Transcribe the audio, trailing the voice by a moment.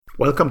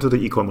Welcome to the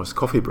e-commerce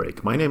coffee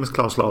break. My name is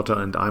Claus Lauter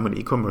and I'm an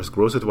e-commerce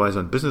growth advisor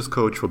and business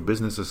coach for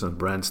businesses and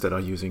brands that are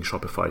using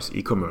Shopify's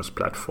e-commerce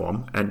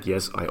platform. And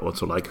yes, I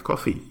also like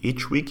coffee.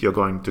 Each week you're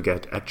going to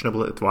get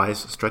actionable advice,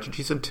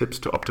 strategies and tips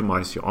to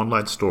optimize your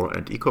online store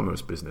and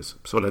e-commerce business.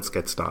 So let's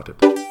get started.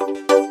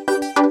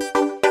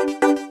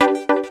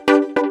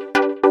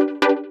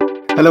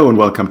 Hello and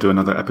welcome to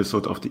another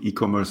episode of the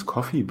e-commerce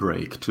coffee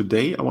break.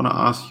 Today I want to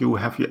ask you,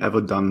 have you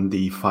ever done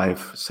the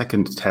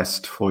 5-second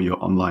test for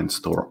your online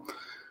store?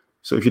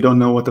 So if you don't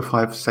know what the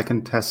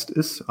 5-second test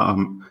is,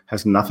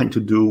 has nothing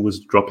to do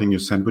with dropping your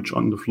sandwich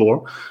on the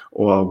floor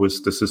or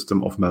with the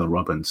system of Mel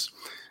Robbins.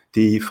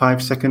 The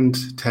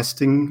 5-second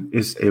testing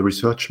is a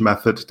research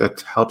method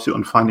that helps you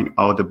on finding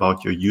out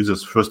about your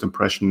user's first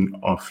impression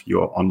of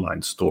your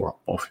online store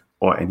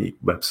or any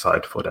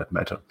website for that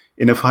matter.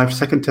 In a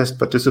 5-second test,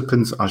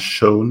 participants are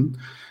shown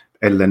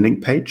a landing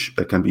page.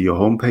 That can be your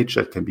home page,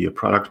 that can be a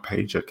product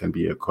page, that can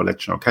be a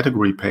collection or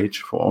category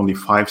page for only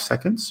 5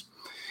 seconds.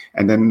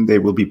 And then they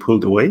will be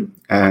pulled away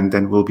and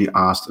then will be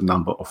asked a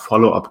number of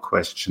follow-up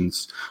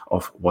questions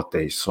of what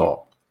they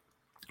saw.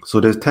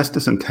 So the test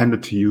is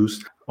intended to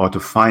use or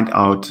to find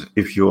out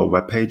if your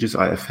web pages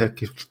are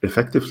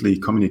effectively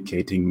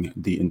communicating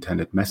the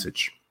intended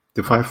message.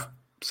 The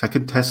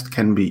 5-second test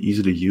can be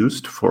easily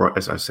used for,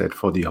 as I said,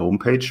 for the home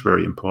page,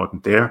 very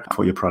important there.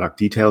 For your product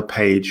detail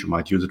page, you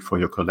might use it for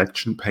your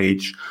collection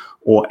page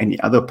or any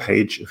other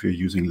page if you're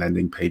using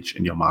landing page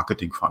in your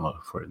marketing funnel,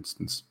 for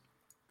instance.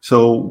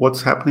 So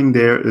what's happening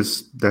there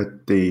is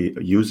that the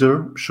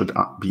user should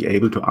be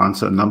able to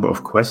answer a number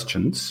of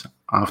questions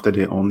after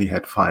they only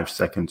had 5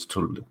 seconds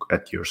to look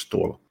at your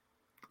store.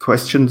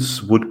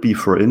 Questions would be,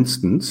 for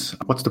instance,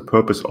 what's the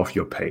purpose of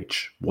your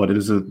page? What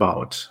is it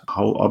about?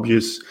 How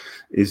obvious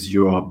is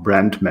your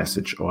brand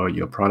message or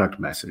your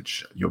product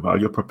message, your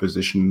value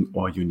proposition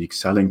or unique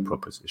selling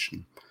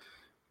proposition?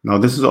 Now,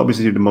 this is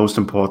obviously the most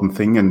important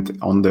thing, and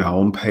on the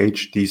home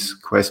page, these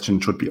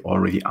questions should be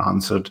already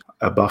answered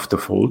above the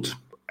fold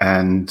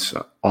and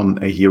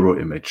on a hero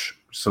image.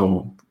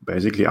 So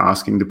basically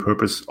asking the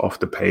purpose of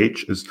the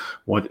page is,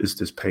 what is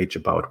this page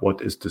about?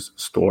 What is this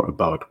store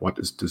about? What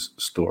is this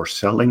store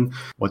selling?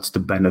 What's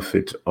the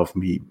benefit of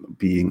me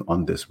being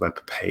on this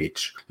web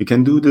page? You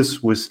can do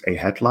this with a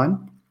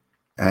headline,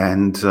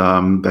 and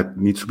that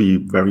needs to be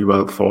very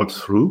well thought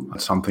through.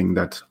 It's something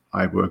that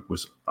I work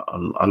with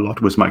a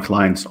lot with my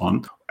clients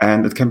on.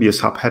 And it can be a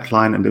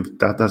sub-headline, and if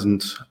that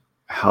doesn't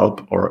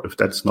help or if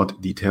that's not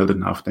detailed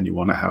enough, then you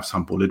want to have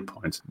some bullet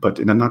points. But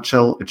in a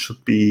nutshell, it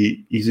should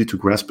be easy to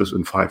grasp this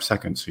in 5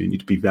 seconds. So you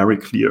need to be very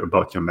clear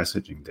about your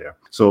messaging there.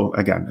 So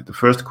again, the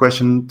first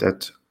question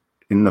that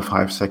in the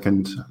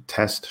 5-second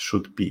test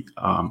should be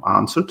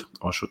answered,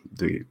 or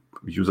the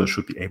user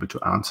should be able to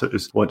answer,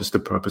 is what is the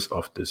purpose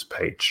of this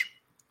page?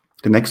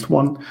 The next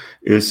one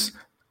is,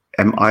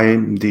 am I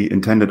the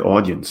intended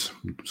audience?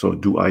 So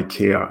do I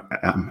care?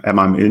 Am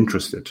I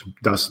interested?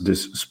 Does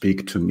this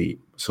speak to me?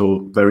 So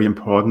very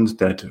important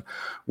that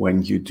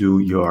when you do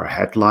your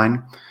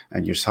headline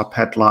and your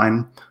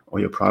sub-headline or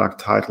your product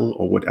title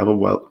or whatever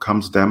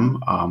welcomes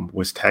them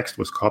with text,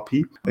 with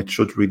copy, it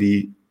should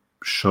really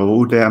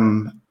show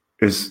them,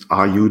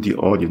 are you the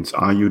audience?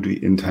 Are you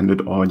the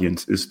intended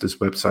audience? Is this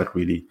website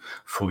really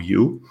for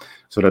you?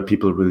 So that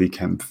people really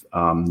can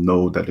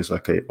know that it's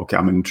okay,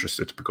 I'm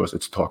interested because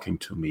it's talking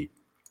to me.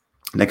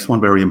 Next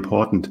one, very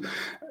important,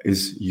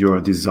 is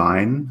your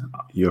design.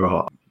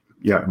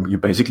 You're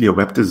basically a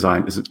web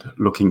design. Is it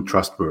looking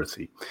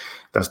trustworthy?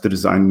 Does the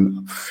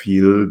design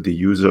feel the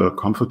user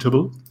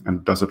comfortable?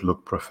 And does it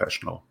look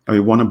professional? Now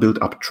you want to build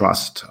up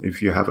trust.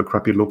 If you have a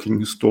crappy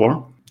looking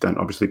store, then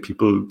obviously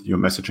your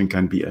messaging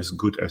can be as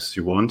good as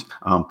you want.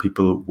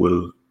 People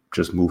will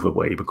just move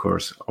away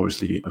because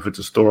obviously if it's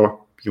a store,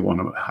 you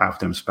want to have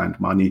them spend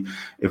money.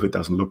 If it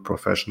doesn't look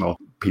professional,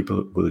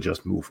 people will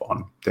just move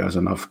on. There's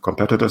enough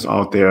competitors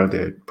out there.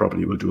 They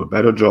probably will do a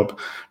better job.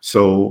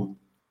 So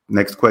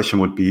next question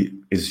would be,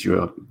 is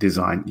your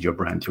design, your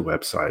brand, your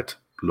website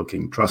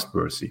looking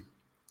trustworthy?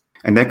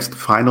 And next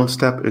final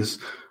step is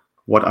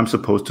what I'm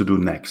supposed to do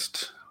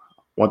next.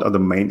 What are the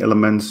main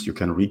elements you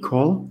can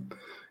recall?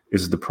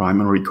 Is the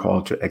primary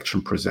call to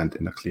action present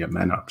in a clear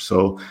manner?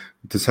 So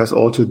this has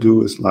all to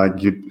do is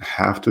like you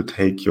have to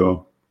take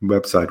your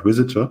website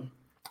visitor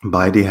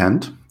by the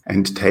hand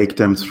and take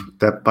them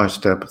step by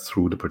step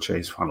through the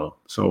purchase funnel.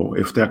 So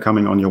if they're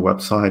coming on your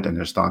website and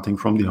they're starting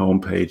from the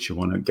home page, you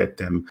want to get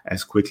them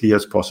as quickly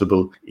as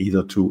possible,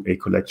 either to a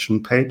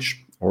collection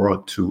page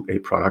or to a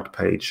product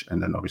page,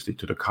 and then obviously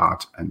to the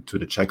cart and to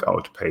the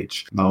checkout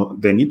page. Now,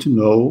 they need to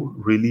know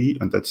really,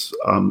 and that's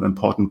an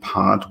important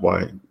part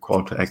why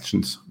call to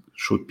actions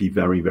should be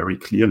very, very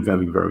clear and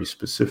very, very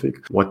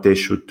specific, what they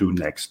should do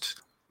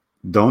next.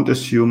 Don't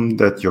assume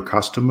that your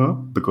customer,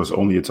 because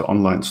only it's an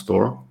online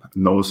store,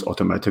 knows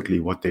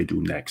automatically what they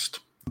do next.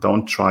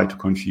 Don't try to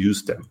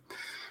confuse them.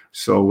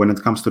 So when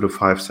it comes to the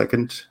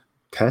 5-second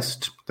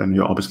test, then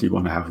you obviously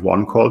want to have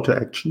one call to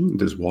action.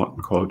 This one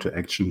call to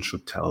action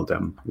should tell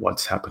them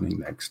what's happening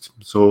next.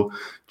 So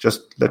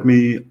just let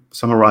me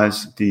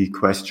summarize the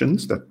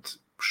questions that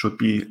should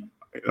be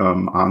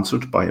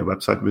answered by your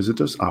website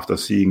visitors after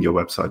seeing your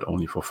website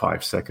only for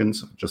 5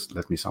 seconds. Just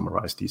let me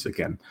summarize these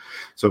again.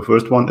 So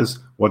first one is,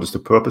 what is the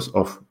purpose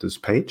of this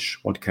page?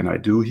 What can I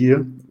do here?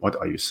 What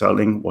are you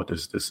selling? What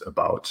is this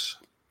about?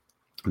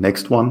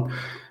 Next one,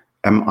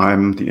 am I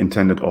the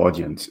intended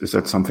audience? Is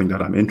that something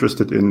that I'm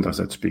interested in? Does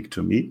that speak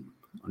to me?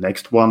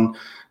 Next one,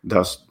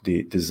 does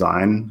the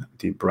design,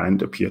 the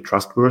brand appear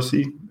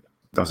trustworthy?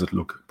 Does it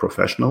look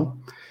professional?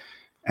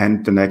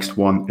 And the next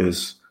one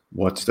is,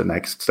 what's the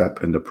next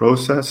step in the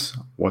process?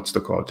 What's the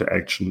call to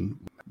action?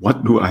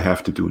 What do I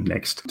have to do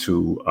next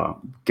to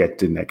get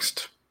the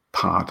next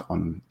part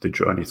on the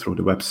journey through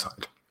the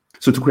website?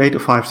 So to create a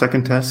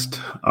 5-second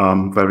test,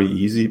 very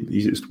easy.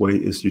 Easiest way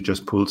is you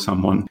just pull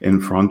someone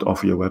in front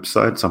of your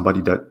website,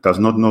 somebody that does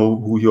not know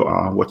who you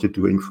are, what you're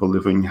doing for a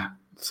living,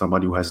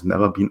 somebody who has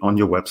never been on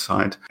your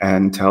website,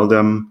 and tell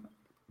them,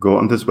 go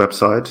on this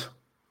website.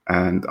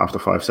 And after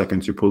 5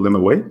 seconds, you pull them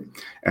away,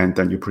 and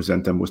then you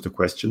present them with the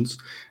questions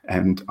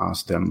and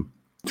ask them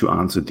to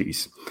answer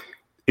these.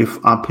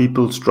 If are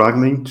people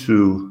struggling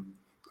to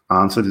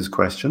answer these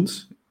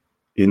questions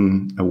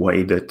in a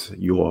way that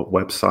your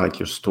website,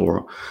 your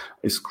store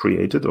is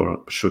created,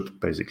 or should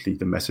basically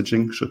the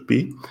messaging should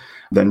be,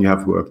 then you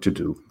have work to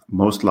do.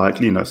 Most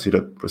likely, and I see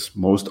that with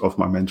most of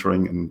my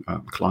mentoring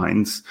and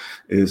clients,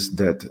 is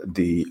that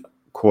the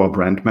core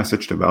brand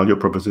message, the value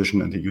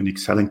proposition, and the unique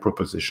selling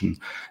proposition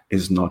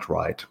is not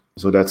right.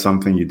 So that's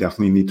something you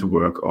definitely need to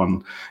work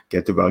on.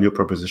 Get the value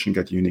proposition,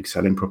 get the unique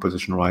selling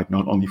proposition right,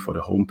 not only for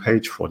the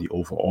homepage, for the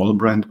overall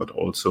brand, but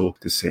also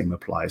the same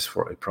applies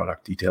for a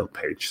product detail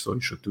page. So you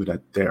should do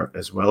that there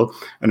as well.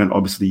 And then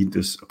obviously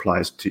this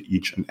applies to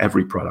each and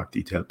every product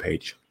detail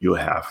page you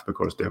have,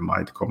 because they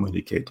might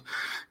communicate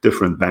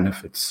different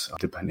benefits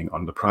depending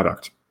on the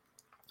product.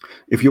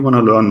 If you want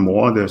to learn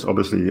more, there's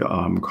obviously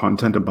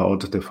content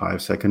about the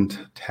 5-second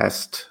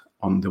test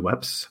on the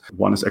webs.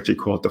 One is actually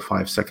called the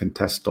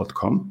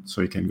 5secondtest.com.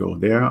 So you can go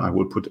there. I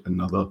will put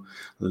another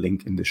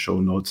link in the show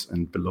notes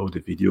and below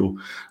the video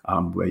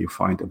where you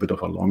find a bit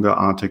of a longer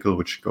article,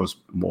 which goes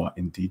more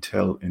in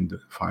detail in the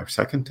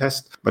 5-second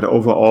test. But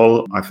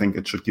overall, I think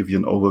it should give you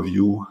an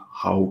overview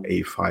how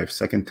a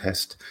 5-second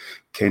test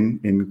can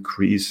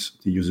increase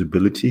the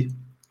usability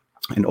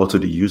and also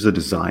the user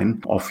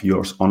design of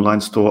your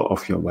online store,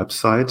 of your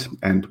website.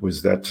 And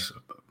with that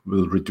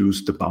will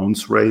reduce the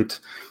bounce rate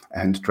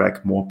and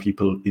drag more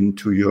people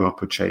into your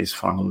purchase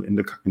funnel,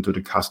 into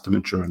the customer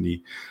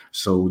journey,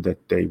 so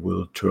that they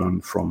will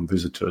turn from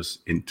visitors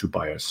into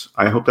buyers.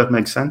 I hope that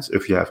makes sense.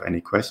 If you have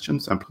any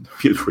questions,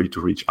 feel free to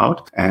reach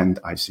out, and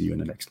I see you in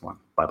the next one.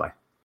 Bye-bye.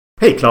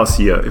 Hey, Claus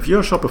here. If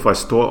you're a Shopify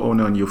store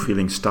owner and you're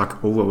feeling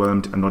stuck,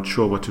 overwhelmed, and not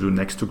sure what to do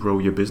next to grow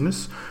your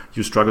business,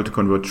 you struggle to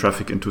convert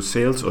traffic into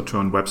sales or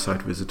turn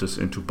website visitors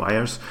into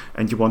buyers,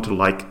 and you want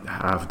to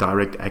have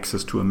direct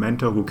access to a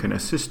mentor who can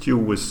assist you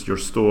with your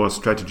store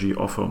strategy,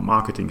 offer,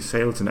 marketing,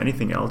 sales, and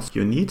anything else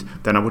you need,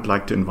 then I would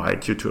like to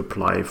invite you to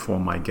apply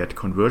for my Get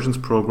Conversions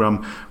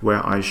program,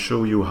 where I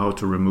show you how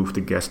to remove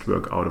the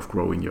guesswork out of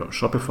growing your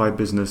Shopify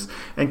business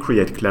and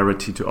create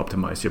clarity to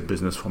optimize your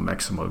business for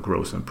maximal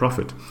growth and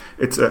profit.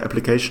 It's a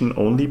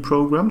application-only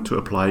program. To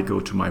apply, go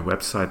to my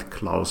website,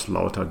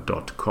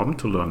 clauslauter.com,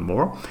 to learn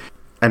more.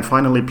 And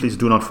finally, please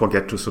do not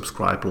forget to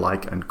subscribe,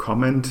 like, and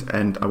comment.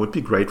 And I would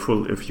be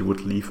grateful if you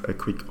would leave a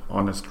quick,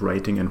 honest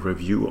rating and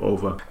review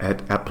over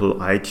at Apple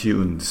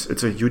iTunes.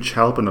 It's a huge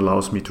help and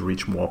allows me to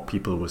reach more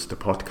people with the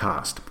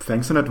podcast.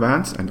 Thanks in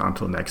advance, and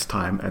until next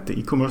time at the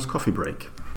e-commerce coffee break.